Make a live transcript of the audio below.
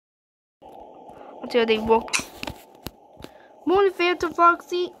until they woke. Morning, Phantom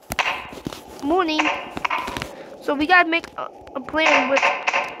Foxy. Morning. So we gotta make a plan with,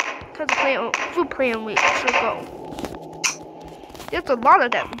 cause a plan, food plan we should go. There's a lot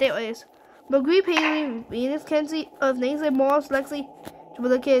of them. There is. McGree, Paley, Venus, Kenzie, of Nathan, Morris, Lexi,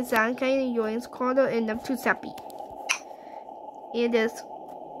 Jamila Kid, San Kane, Yoyans, Carter, and them two Sappy. And there's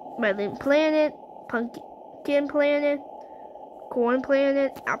Melon Planet, Pumpkin Planet, Corn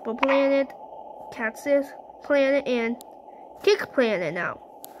Planet, Apple Planet, Cactus Planet, and Cake Planet now.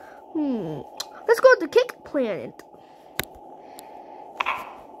 Let's go to Cake Planet.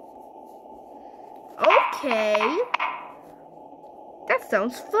 Okay. That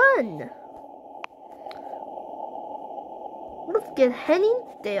sounds fun. Let's get heading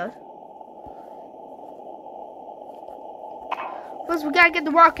there. First, we gotta get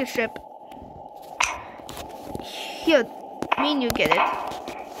the rocket ship. Here, me and you get it.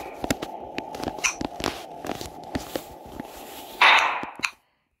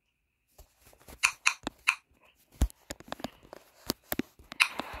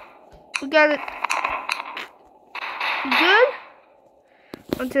 We got it good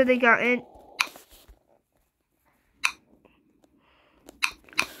until they got in.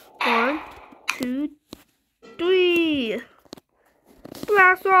 1, 2, 3.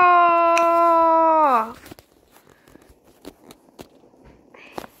 Blast off!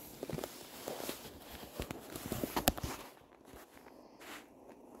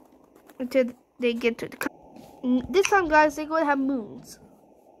 Until they get to the. This time, guys, they're gonna have moons.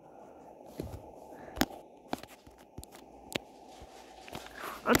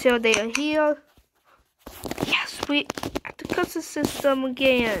 Until they are here. Yes, we at the custom system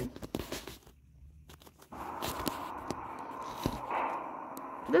again.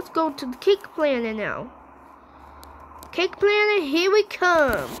 Let's go to the Cake Planet now. Cake Planet, here we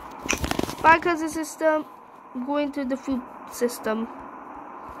come. Bye, custom system. I'm going to the food system.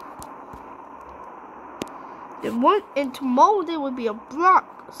 Then one, and tomorrow there will be a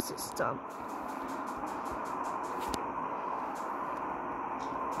block system.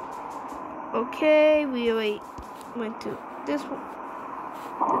 Okay, we already went to this one.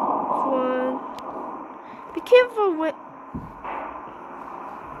 Be careful with.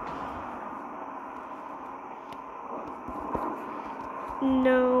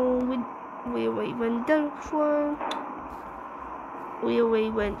 No, we already went this one. We already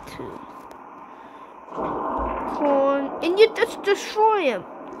went to corn, and you just destroy him.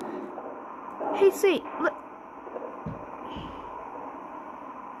 Hey, say,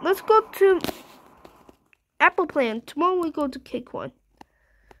 let's go to Apple Plan. Tomorrow we go to Cake One.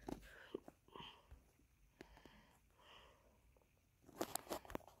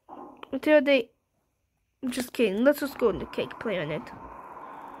 Until they, I'm just kidding. Let's just go to Cake Planet.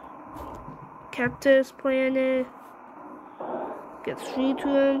 Cactus Planet. Get through to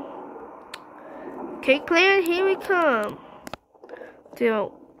him. Cake Planet, here we come.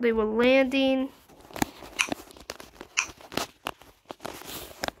 Till they were landing.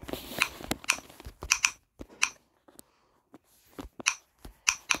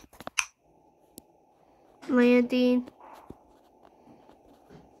 Landing.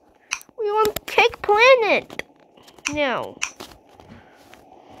 We're on Cake Planet now.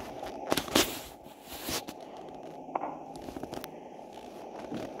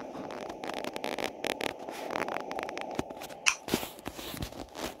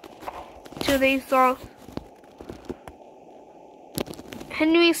 So they saw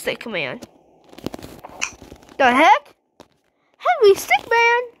Henry Stickman. The heck? Henry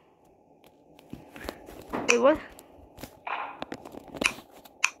Stickman? Wait, what?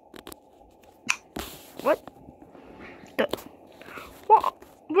 What?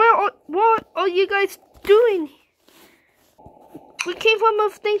 What are you guys doing? We came from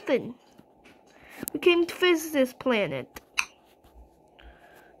Earth, Nathan. We came to visit this planet.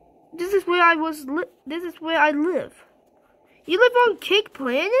 This is where I this is where I live. You live on Cake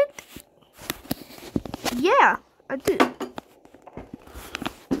Planet? Yeah, I do.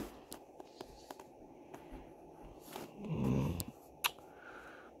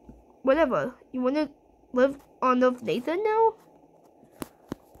 Whatever. You wanna live on Earth, Nathan now?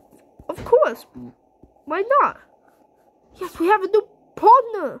 Of course. Why not? Yes, we have a new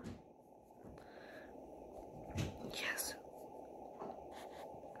partner. Yes.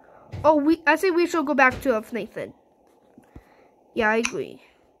 Oh, I say we should go back to Earth, Nathan. Yeah, I agree.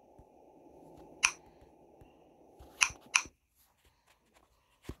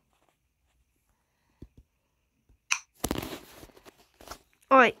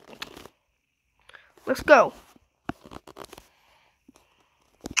 Alright. Let's go.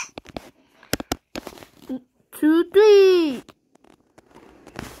 2, 3.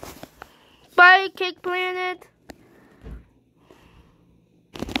 Bye, Cake Planet.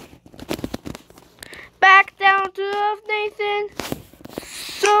 Back down to Earth, Nathan.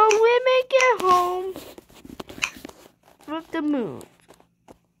 So we make it home with the moon.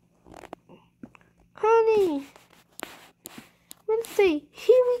 Honey, Wednesday,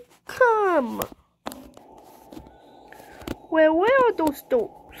 here we come. Well, where are those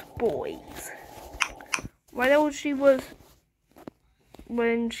boys? Why don't she was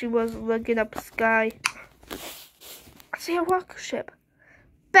when she was looking up the sky? I see a rocket ship.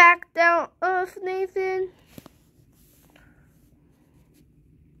 Back down Earth, Nathan.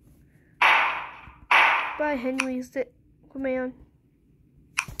 Bye, Henry. Command.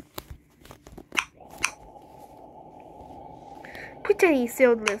 Pretend he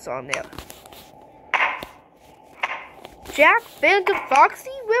sealed this on there. Jack, Ben, and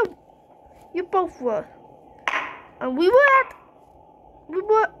Foxy? Well, you both were. And we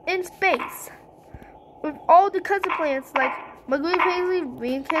were in space. With all the cousin planets like Marguerite Paisley,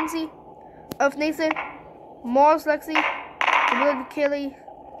 Reen Kenzie, Earth Nathan, Mars Lexi, Camilla Kelly,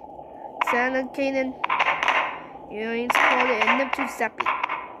 Santa Kanan, Uranus Carter, and Neptune Seppi.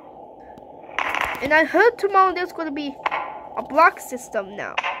 And I heard tomorrow there's going to be a block system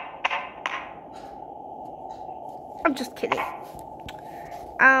now. I'm just kidding.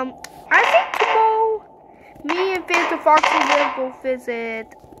 I think tomorrow, me and Phantom Foxy will go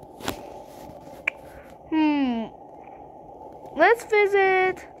visit. Let's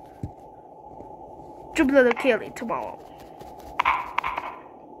visit Jupiter Kelly tomorrow.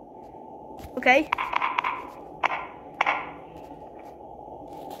 Okay?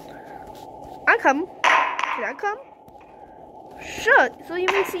 I come. Can I come? Sure, so you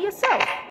may see yourself.